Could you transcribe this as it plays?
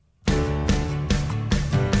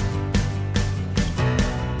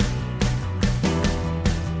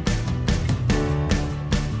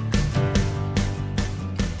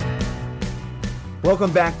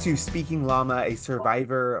Welcome back to Speaking Llama, a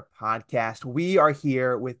Survivor podcast. We are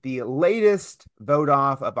here with the latest vote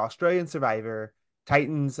off of Australian Survivor,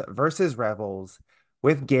 Titans versus Rebels,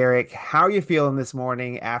 with Garrick. How are you feeling this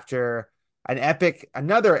morning after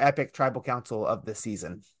another epic tribal council of the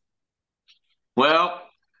season? Well,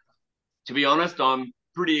 to be honest, I'm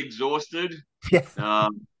pretty exhausted. Yeah,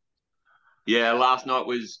 Um, yeah, last night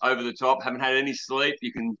was over the top. Haven't had any sleep.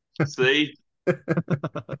 You can see.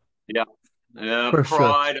 Yeah, for sure.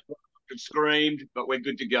 cried, screamed, but we're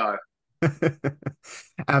good to go.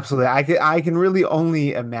 Absolutely. I can really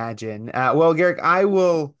only imagine. Well, Garrick, I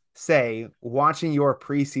will say, watching your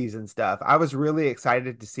preseason stuff, I was really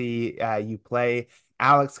excited to see you play.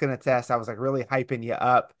 Alex can attest. I was like really hyping you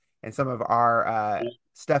up and some of our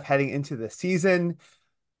stuff heading into the season,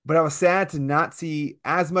 but I was sad to not see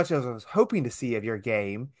as much as I was hoping to see of your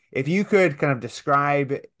game. If you could kind of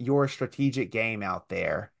describe your strategic game out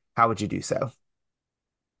there, how would you do so?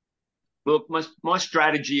 Look, my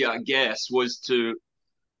strategy, I guess, was to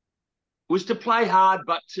play hard,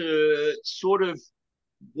 but to sort of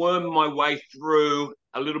worm my way through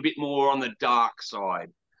a little bit more on the dark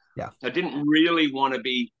side. Yeah. I didn't really want to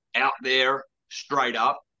be out there straight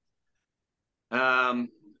up.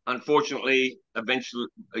 Unfortunately, eventually,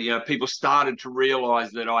 people started to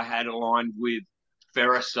realize that I had aligned with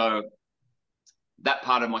Ferris, so that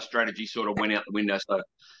part of my strategy sort of went out the window. So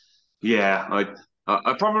yeah,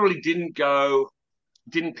 I probably didn't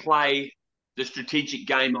play the strategic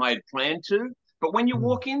game I had planned to. But when you Mm.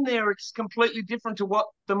 walk in there, it's completely different to what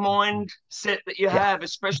the mindset that you Yeah. have,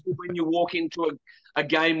 especially when you walk into a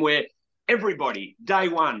game where everybody, day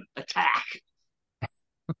one, attack.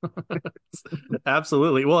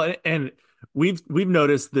 Absolutely. Well, and we've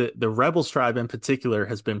noticed that the Rebels tribe in particular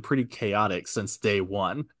has been pretty chaotic since day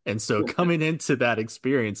one. And so coming into that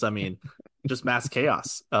experience, I mean, just mass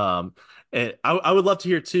chaos. And I would love to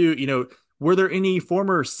hear too, were there any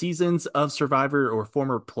former seasons of Survivor or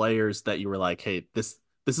former players that you were like, hey, this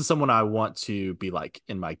is someone I want to be like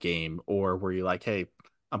in my game, or were you like, hey,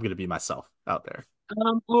 I'm gonna be myself out there?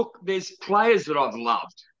 Look, there's players that I've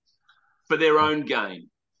loved for their own game.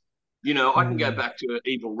 I can go Mm. back to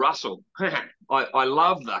Evil Russell. I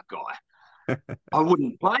love that guy. I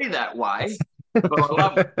wouldn't play that way, but I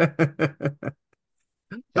love it.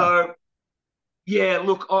 Yeah. So, yeah,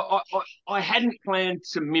 look, I hadn't planned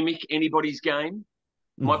to mimic anybody's game.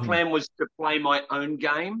 My Hmm. plan was to play my own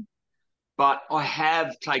game, but I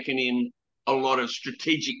have taken in a lot of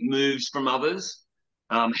strategic moves from others,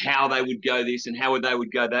 how they would go this and how they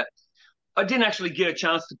would go that. I didn't actually get a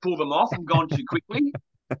chance to pull them off. I'm gone too quickly,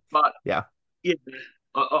 but Yeah. yeah,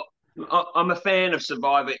 I, I'm a fan of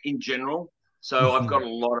Survivor in general, so I've got Hmm.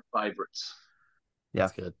 a lot of favourites. Yeah.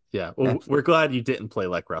 That's good. Yeah. Well, we're Excellent. glad you didn't play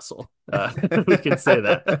like Russell. We can say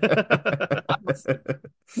that.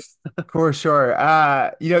 For sure.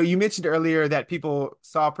 You mentioned earlier that people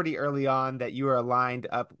saw pretty early on that you were aligned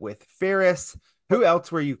up with Ferris. Who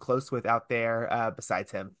else were you close with out there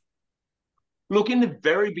besides him? Look, in the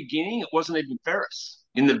very beginning, it wasn't even Ferris.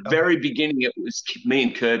 In the Okay. very beginning, it was me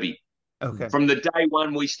and Kirby. Okay. From the day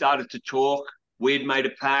one, we started to talk. We'd made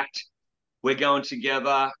a pact. We're going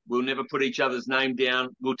together. We'll never put each other's name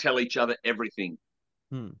down. We'll tell each other everything.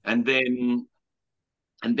 Hmm. And then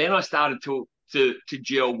I started to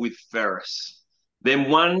gel with Ferris. Then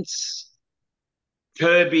once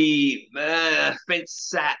Kirby fence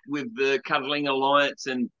sat with the Cuddling Alliance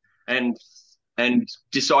and and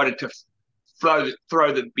decided to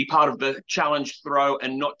throw the be part of the challenge throw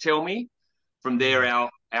and not tell me. From there, Hmm.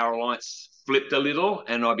 our alliance flipped a little,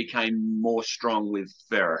 and I became more strong with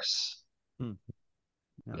Ferris. Hmm.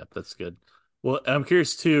 Yeah. Yep, that's good. Well, I'm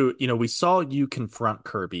curious too, we saw you confront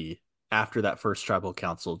Kirby after that first tribal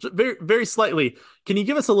council. Very, very slightly. Can you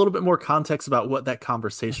give us a little bit more context about what that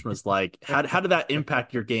conversation was like? How did that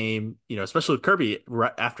impact your game, especially with Kirby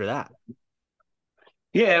right after that?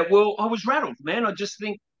 Yeah, well, I was rattled, man. I just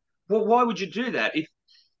think, well, why would you do that?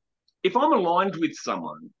 If I'm aligned with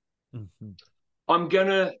someone, Hmm. I'm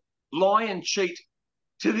gonna lie and cheat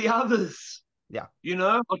to the others. Yeah.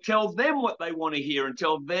 I'll tell them what they want to hear and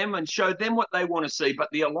tell them and show them what they want to see. But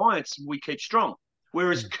the alliance we keep strong.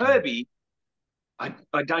 Whereas Hmm. Kirby, I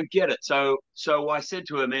don't get it. So I said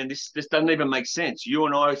to her, man, this doesn't even make sense. You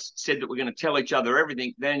and I said that we're going to tell each other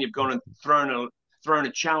everything. Then you've gone and thrown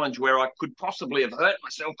a challenge where I could possibly have hurt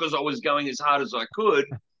myself because I was going as hard as I could.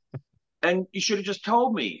 And you should have just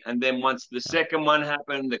told me. And then once the Yeah. second one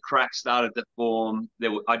happened, the crack started to form.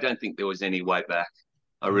 I don't think there was any way back.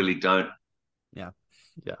 I Hmm. really don't. Yeah.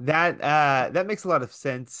 Yeah. That makes a lot of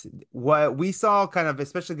sense. What we saw kind of,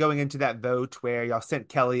 especially going into that vote where y'all sent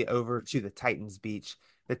Kelly over to the Titans beach,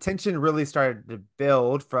 the tension really started to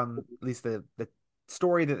build from at least the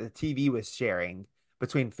story that the TV was sharing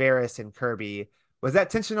between Ferris and Kirby. Was that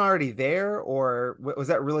tension already there, or was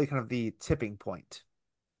that really kind of the tipping point?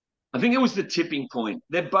 I think it was the tipping point.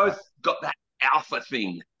 They've Yeah, both got that alpha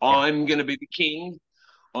thing. yeah. I'm going to be the king.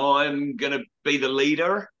 I'm going to be the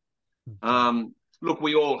leader. Mhm. Look,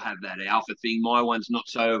 we all have that alpha thing. My one's not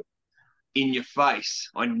so in your face.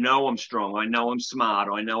 I know I'm strong. I know I'm smart.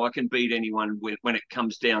 I know I can beat anyone when it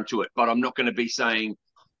comes down to it. But I'm not going to be saying,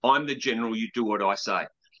 I'm the general, you do what I say.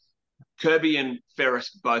 Kirby and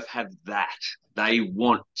Ferris both have that. They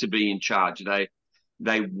want to be in charge.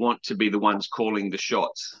 They want to be the ones calling the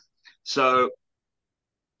shots. So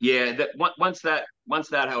yeah, once that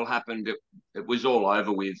all happened, it was all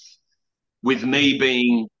over with me Mhm.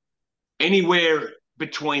 being anywhere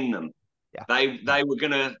between them. Yeah, They yeah, they were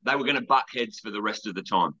gonna butt heads for the rest of the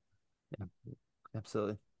time. yeah,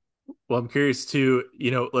 absolutely. Well, I'm curious too,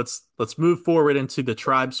 let's move forward into the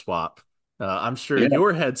tribe swap. I'm sure Yeah.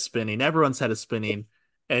 your head's spinning, everyone's head is spinning,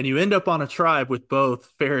 and you end up on a tribe with both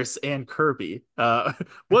Ferris and Kirby.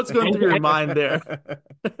 What's going And, through your mind there?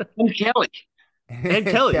 and Kelly. And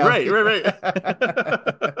Kelly, right, Kelly. right,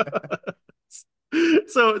 right.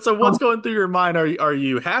 So what's going through your mind? Are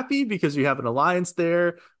you happy because you have an alliance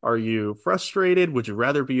there? Are you frustrated? Would you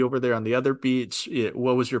rather be over there on the other beach?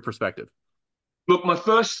 What was your perspective? Look, my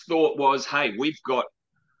first thought was, hey, we've got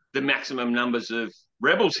the maximum numbers of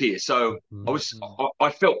rebels here, so I was Mhm.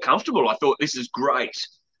 I felt comfortable. I thought this is great.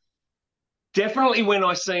 Definitely when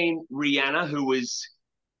I seen Rihanna, who was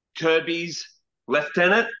Kirby's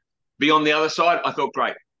lieutenant, be on the other side, I thought,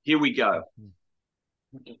 great, here we go. Mhm.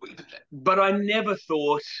 But I never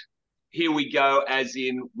thought, here we go, as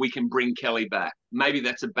in we can bring Kelly back. Maybe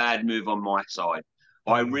that's a bad move on my side.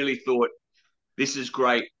 I Mhm. really thought, this is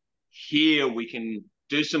great. Here we can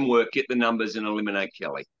do some work, get the numbers, and eliminate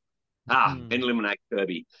Kelly. And Mhm. eliminate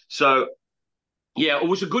Kirby. So, yeah, it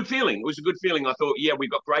was a good feeling. It was a good feeling. I thought, yeah, we've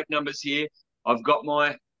got great numbers here. I've got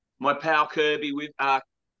my pal Kirby with, I've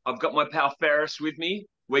got my pal Ferris with me.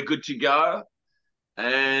 We're good to go.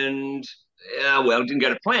 And well, it didn't go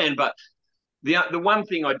to plan, but the one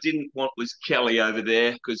thing I didn't want was Kelly over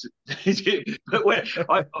there because, but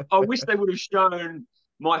I wish they would have shown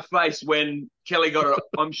my face when Kelly got it.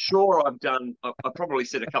 I'm sure I probably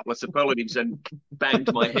said a couple of superlatives and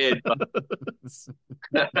banged my head, but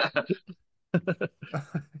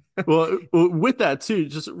Well, with that too,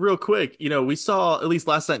 just real quick, we saw at least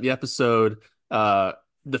last night in the episode, uh,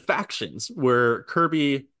 the factions were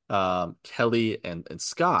Kirby, Kelly, and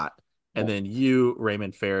Scott, and then you,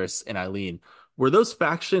 Raymond, Ferris, and Eileen. Were those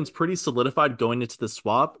factions pretty solidified going into the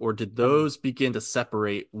swap, or did those begin to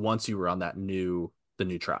separate once you were on the new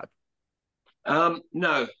tribe?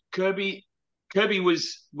 no, Kirby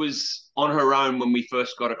was on her own when we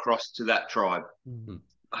first got across to that tribe. Hmm.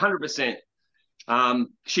 100%.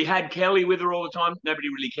 She had Kelly with her all the time. Nobody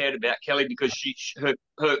really cared about Kelly because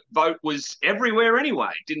her vote was everywhere anyway.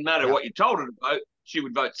 It didn't matter Yeah. what you told her to vote; she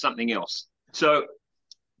would vote something else. So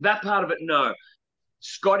that part of it, no.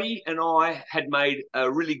 Scotty and I had made a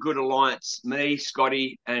really good alliance. Me,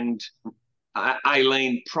 Scotty, and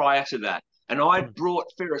Aileen prior to that, and I Mhm. brought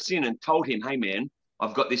Ferris in and told him, "Hey, man,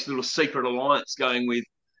 I've got this little secret alliance going with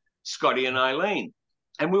Scotty and Aileen."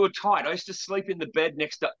 And we were tight. I used to sleep in the bed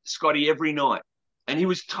next to Scotty every night. And he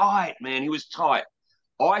was tight, man. He was tight.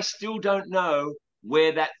 I still don't know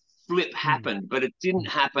where that flip Mhm. happened, but it didn't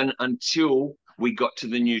happen until we got to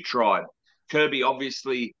the new tribe. Kirby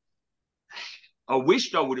obviously, I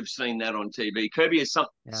wished I would have seen that on TV. Kirby has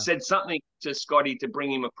Yeah. said something to Scotty to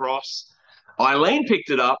bring him across. Eileen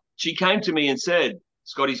picked it up. She came to me and said,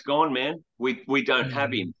 "Scotty's gone, man. We don't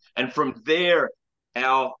have Mhm. him." And from there,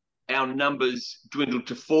 our our numbers dwindled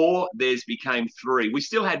to four. Theirs became three. We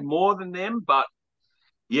still had more than them, but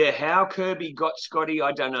yeah, how Kirby got Scotty,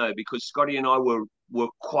 I don't know, because Scotty and I were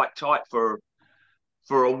quite tight for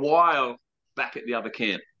a while back at the other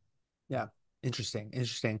camp. Yeah. Interesting.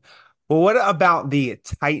 Interesting. Well, what about the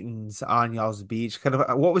Titans on y'all's beach? Kind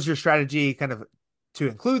of, what was your strategy kind of to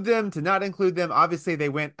include them, to not include them? Obviously, they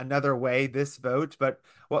went another way this vote, but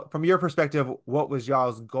what, from your perspective, what was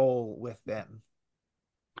y'all's goal with them?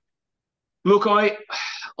 Look, I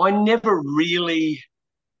never really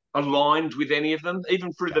aligned with any of them,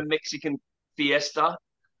 even through Yeah. the Mexican fiesta.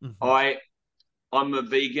 Hmm. I I'm a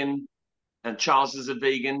vegan and Charles is a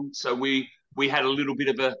vegan, so we had a little bit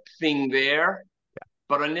of a thing there,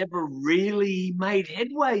 but I never really made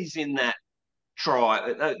headways in that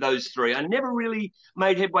try those three. I never really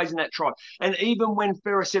made headways in that try, and even when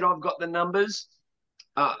Ferrer said I've got the numbers,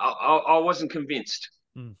 I wasn't convinced.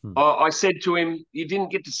 Hmm. I said to him, you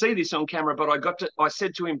didn't get to see this on camera, but I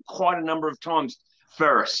said to him quite a number of times,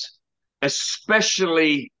 Ferris,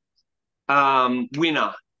 especially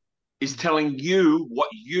Winner, is telling you what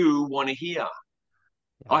you want to hear.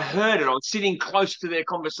 Yeah. I heard it. I was sitting close to their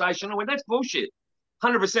conversation. I went, that's bullshit.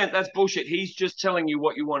 100% that's bullshit. He's just telling you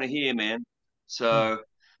what you want to hear, man. Hmm. So,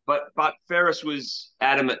 but Ferris was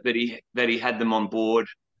adamant that he had them on board.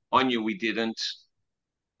 I knew we didn't.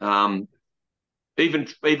 Um, even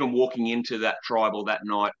walking into that tribal that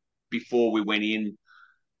night before we went in,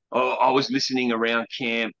 I was listening around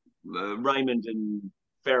camp. Raymond and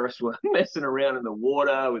Ferris were messing around in the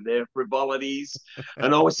water with their frivolities,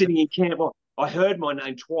 and I was sitting in camp. I heard my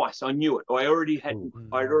name twice. I knew it. Ooh. I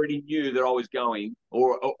already knew that I was going,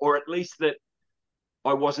 or at least that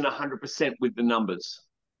I wasn't 100% with the numbers.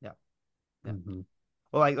 Yeah. Yeah. Hmm.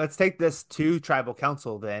 Well, like let's take this to tribal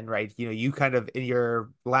council then, right? You kind of in your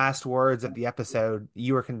last words of the episode,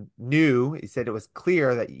 you were knew, you said it was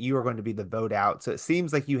clear that you were going to be the vote out. So it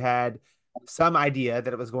seems like you had some idea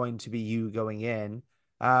that it was going to be you going in.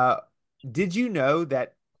 Uh, did you know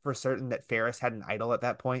that for certain that Ferris had an idol at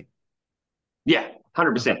that point? Yeah, Okay.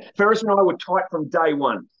 100%. Ferris and I were tight from day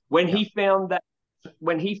one. Yeah. When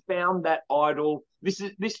he found that idol, this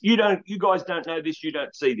you guys don't know this, you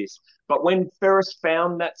don't see this. But when Ferris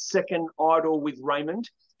found that second idol with Raymond,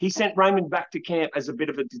 he sent Raymond back to camp as a bit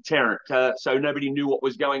of a deterrent, so nobody knew what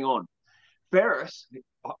was going on. Ferris,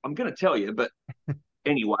 I'm going to tell you, but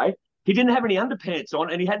anyway, he didn't have any underpants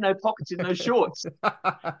on and he had no pockets in those shorts.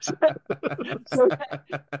 So, so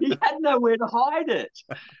he had nowhere to hide it.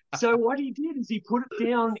 So what he did is he put it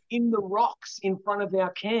down in the rocks in front of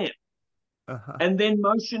our camp Uh-huh. and then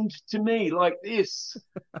motioned to me like this.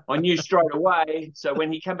 I knew straight away. So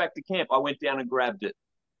when he came back to camp, I went down and grabbed it.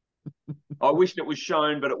 I wished it was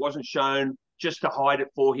shown, but it wasn't shown just to hide it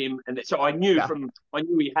for him. And so Yeah. I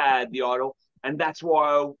knew he had the idol, and that's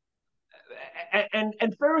why. And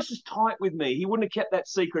Ferris is tight with me. He wouldn't have kept that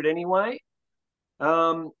secret anyway.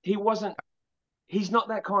 He wasn't. He's not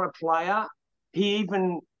that kind of player. He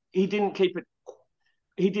even he didn't keep it.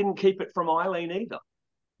 He didn't keep it from Eileen either.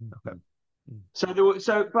 Okay. Mm.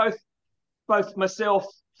 So both myself,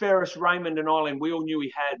 Ferris, Raymond, and Eileen, we all knew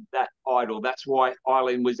he had that idol. That's why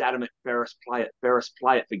Eileen was adamant. Ferris play it. Ferris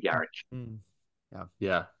play it for Garrick. Mm. Yeah.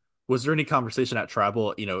 Yeah. Was there any conversation at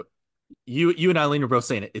Tribal? You and Eileen were both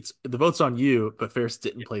saying it's the vote's on you, but Ferris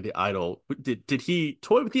didn't play the idol. Did he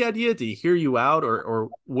toy with the idea? Did he hear you out, or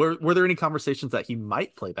were there any conversations that he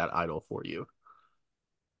might play that idol for you?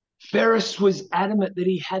 Ferris was adamant that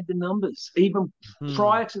he had the numbers, even Hmm.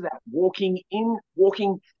 prior to that.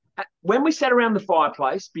 When we sat around the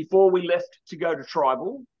fireplace before we left to go to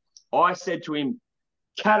tribal, I said to him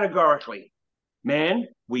categorically, man,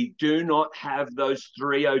 we do not have those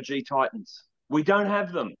three OG Titans. We don't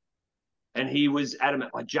have them. And he was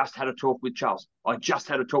adamant. I just had a talk with Charles. I just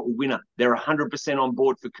had a talk with Winner. They're 100% on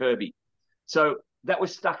board for Kirby. So that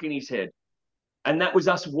was stuck in his head. And that was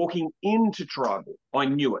us walking into tribal. I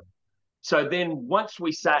knew it. So then once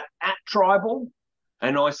we sat at tribal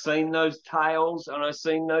and I seen those tails and I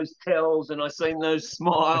seen those tells and I seen those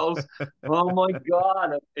smiles, oh my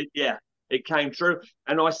God. Yeah, it came true.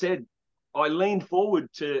 And I leaned forward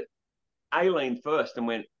to Aileen first and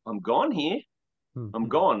went, I'm gone here. I'm Hmm.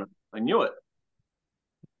 gone. I knew it.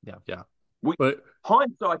 Yeah. Yeah. We, But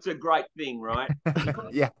hindsight's a great thing, right?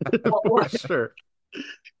 Yeah. for sure.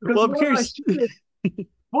 Because Well, I'm curious.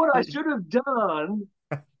 what I should have done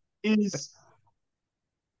is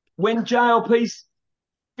when JLP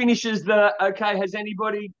finishes the okay, has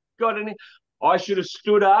anybody got any? I should have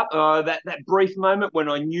stood up. That brief moment when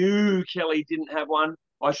I knew Kelly didn't have one,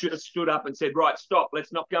 I should have stood up and said, "Right, stop.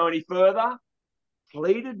 Let's not go any further."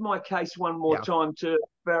 Pleaded my case one more Yeah. time to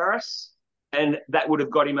Ferris, and that would have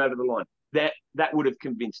got him over the line. That would have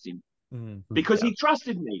convinced him Mm. because Yeah. he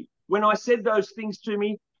trusted me. When I said those things to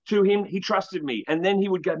him, he trusted me, and then he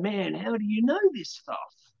would go, "Man, how do you know this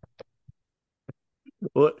stuff?"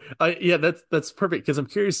 Well, yeah, that's perfect because I'm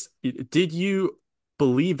curious. Did you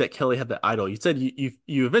believe that Kelly had the idol? You said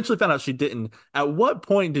you eventually found out she didn't. At what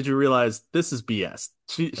point did you realize this is BS?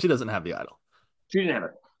 She doesn't have the idol. She didn't have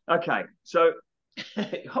it. Okay, so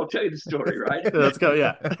I'll tell you the story, right? Let's go.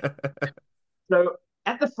 Yeah. So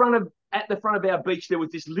at the front of our beach, there was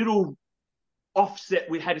this little offset.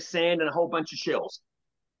 We had a sand and a whole bunch of shells.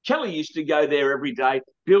 Kelly used to go there every day,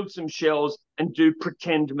 build some shells, and do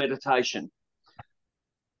pretend meditation.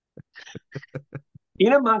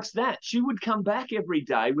 In amongst that, she would come back every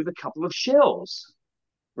day with a couple of shells,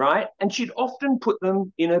 right? And she'd often put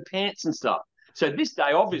them in her pants and stuff. So this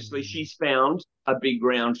day, obviously, Mm. she's found a big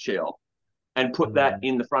round shell. and put that Mm,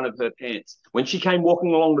 in the front of her pants. When she came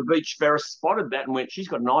walking along the beach, Ferris spotted that and went, "She's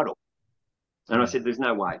got an idol." And I mm. said, "There's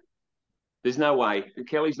no way. There's no way.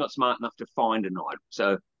 Kelly's not smart enough to find an idol.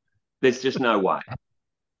 So there's just no way."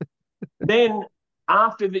 Then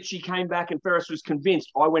after that, she came back and Ferris was convinced.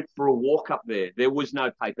 I went for a walk up there. There was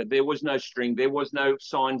no paper. There was no string. There was no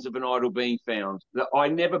signs of an idol being found. I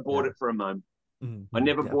never bought Yeah. it for a moment. I Mhm.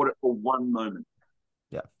 never Yeah. bought it for one moment.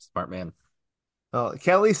 Yeah. Smart man. Well,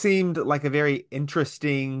 Kelly seemed like a very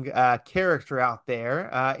interesting character out there.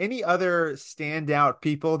 Any other standout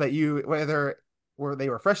people that you, whether were they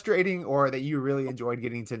were frustrating or that you really enjoyed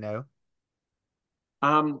getting to know?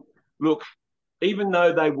 Um, Look, even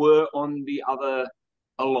though they were on the other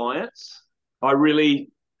alliance, I really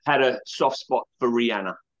had a soft spot for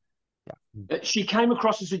Rihanna. Yeah. She came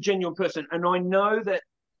across as a genuine person, and I know that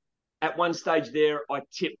at one stage there, I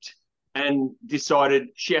tipped and decided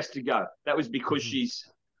she has to go. That was because Mhm. she's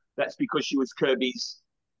that's because she was Kirby's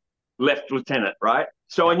left lieutenant, right?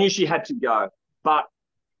 So I Yeah. knew she had to go, but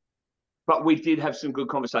we did have some good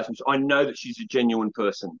conversations. I know that she's a genuine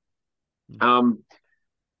person. Mm. Um,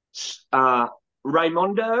 uh,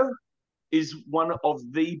 Raymondo is one of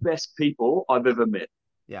the best people I've ever met.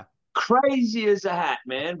 Yeah. Crazy as a hat,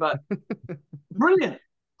 man, but brilliant,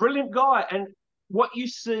 brilliant guy. And what you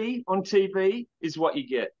see on TV is what you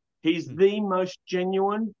get. He's Mhm. the most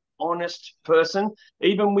genuine, honest person.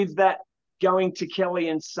 Even with that, going to Kelly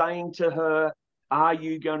and saying to her, "Are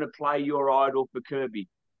you going to play your idol for Kirby?"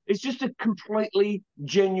 It's just a completely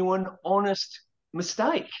genuine, honest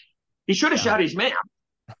mistake. He should have Yeah. shut his mouth.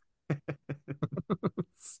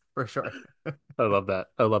 For sure. I love that.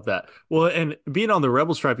 I love that. Well, and being on the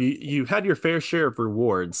Rebel Stripe, you had your fair share of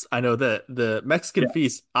rewards. I know that the Mexican Yeah.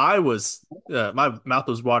 feast, I was my mouth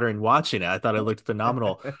was watering watching it. I thought it looked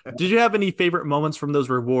phenomenal. Did you have any favorite moments from those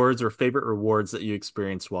rewards or favorite rewards that you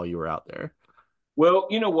experienced while you were out there? Well,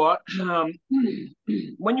 you know what?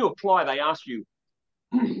 When you apply, they ask you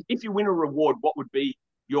if you win a reward, what would be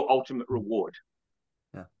your ultimate reward?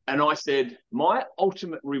 Yeah. And I said, my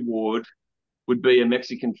ultimate reward would be a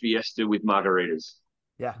Mexican fiesta with margaritas.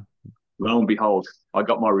 Yeah. Lo and behold, I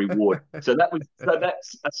got my reward. So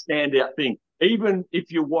that's a standout thing. Even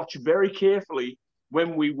if you watch very carefully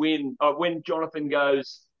when we win, when Jonathan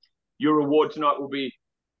goes, your reward tonight will be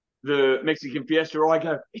the Mexican fiesta, I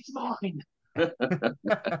go, it's mine. So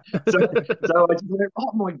I just went,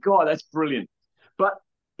 oh my God, that's brilliant. But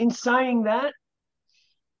in saying that,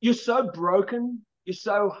 you're so broken, you're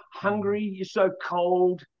so Mhm. hungry, you're so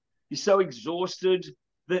cold, you're so exhausted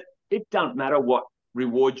that it doesn't matter what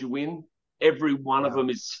reward you win. Every one of Yeah. them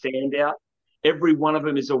is standout. Every one of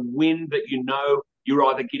them is a win that you know you're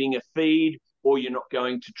either getting a feed or you're not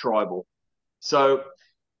going to tribal. So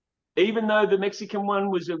even though the Mexican one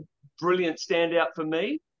was a brilliant standout for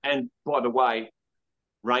me, and by the way,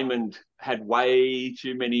 Raymond had way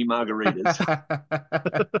too many margaritas.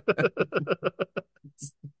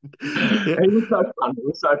 Yeah, It was so fun. It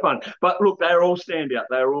was so fun. But look, they're all standout.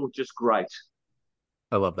 They're all just great.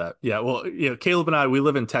 I love that. Yeah, well, Caleb and I, we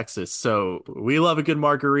live in Texas, so we love a good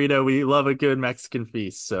margarita. We love a good Mexican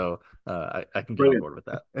feast. So I can get on Brilliant. board with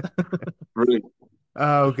that. Brilliant.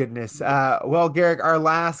 Oh goodness. Well, Garrick, our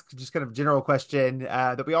last just kind of general question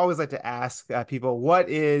that we always like to ask people: what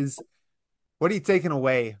are you taking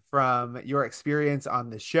away from your experience on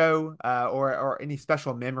the show, or any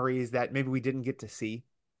special memories that maybe we didn't get to see?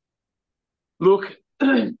 Look,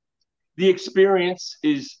 the experience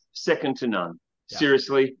is second to none. Yeah.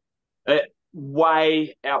 Seriously, it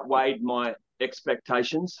way outweighed my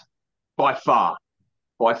expectations by far,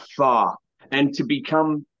 by far. And to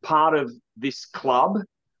become part of this club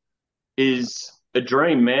is a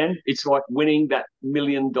dream, man. It's like winning that $1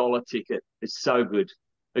 million ticket. It's so good.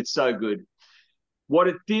 It's so good. What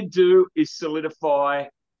it did do is solidify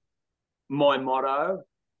my motto,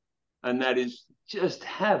 and that is just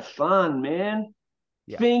have fun, man.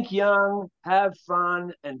 Yeah. Think young, have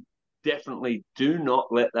fun, and definitely do not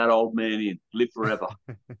let that old man in. Live forever.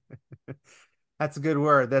 That's a good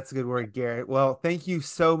word. That's a good word, Garrett. Well, thank you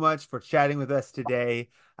so much for chatting with us today.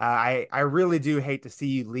 I really do hate to see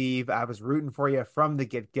you leave. I was rooting for you from the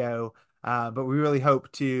get-go, but we really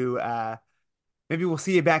hope to maybe we'll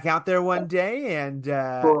see you back out there one day, and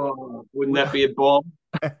Oh, wouldn't we, that be a bomb?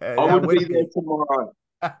 I that would be would there be. tomorrow.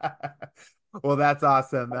 Well, that's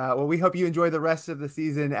awesome. Well, we hope you enjoy the rest of the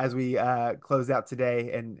season as we close out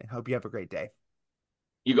today, and hope you have a great day.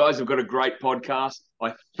 You guys have got a great podcast.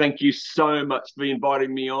 I thank you so much for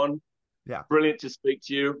inviting me on. Yeah. Brilliant to speak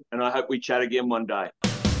to you, and I hope we chat again one day.